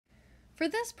For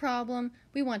this problem,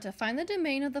 we want to find the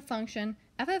domain of the function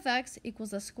f of x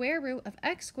equals the square root of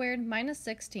x squared minus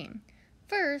 16.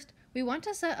 First, we want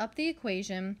to set up the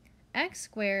equation x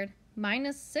squared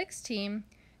minus 16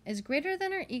 is greater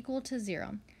than or equal to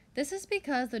 0. This is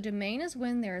because the domain is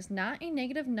when there is not a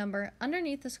negative number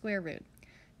underneath the square root.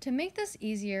 To make this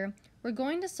easier, we're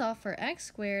going to solve for x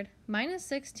squared minus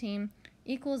 16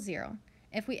 equals 0.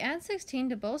 If we add 16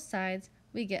 to both sides,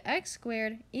 we get x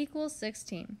squared equals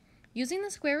 16. Using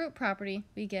the square root property,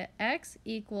 we get x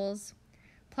equals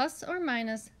plus or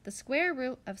minus the square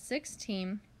root of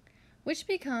 16, which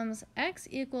becomes x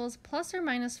equals plus or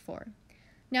minus 4.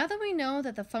 Now that we know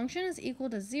that the function is equal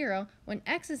to 0 when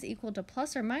x is equal to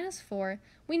plus or minus 4,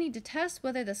 we need to test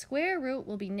whether the square root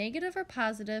will be negative or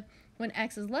positive when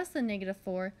x is less than negative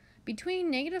 4,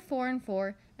 between negative 4 and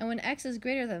 4, and when x is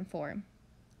greater than 4.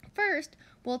 First,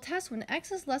 we'll test when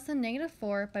x is less than negative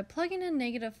 4 by plugging in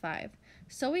negative 5.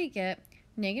 So we get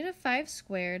negative 5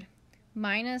 squared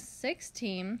minus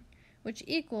 16, which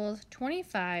equals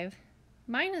 25,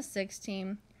 minus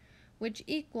 16, which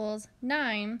equals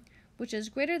 9, which is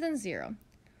greater than 0.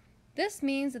 This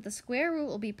means that the square root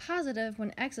will be positive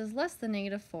when x is less than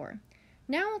negative 4.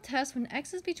 Now we'll test when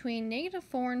x is between negative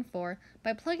 4 and 4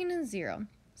 by plugging in 0.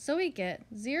 So we get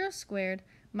 0 squared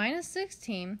minus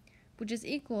 16, which is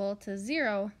equal to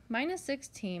 0 minus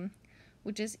 16,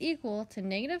 which is equal to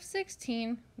negative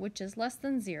 16, which is less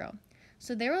than 0.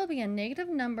 So there will be a negative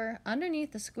number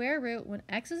underneath the square root when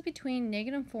x is between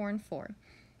negative 4 and 4.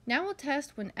 Now we'll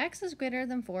test when x is greater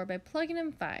than 4 by plugging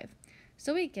in 5.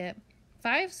 So we get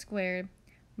 5 squared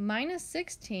minus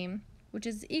 16, which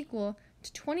is equal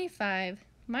to 25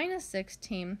 minus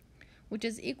 16, which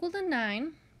is equal to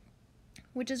 9,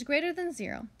 which is greater than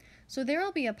 0. So there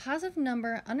will be a positive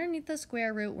number underneath the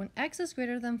square root when x is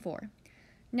greater than 4.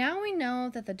 Now we know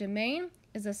that the domain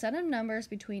is a set of numbers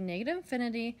between negative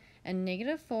infinity and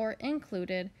negative 4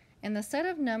 included, and the set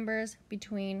of numbers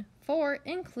between 4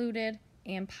 included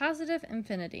and positive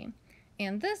infinity.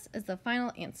 And this is the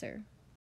final answer.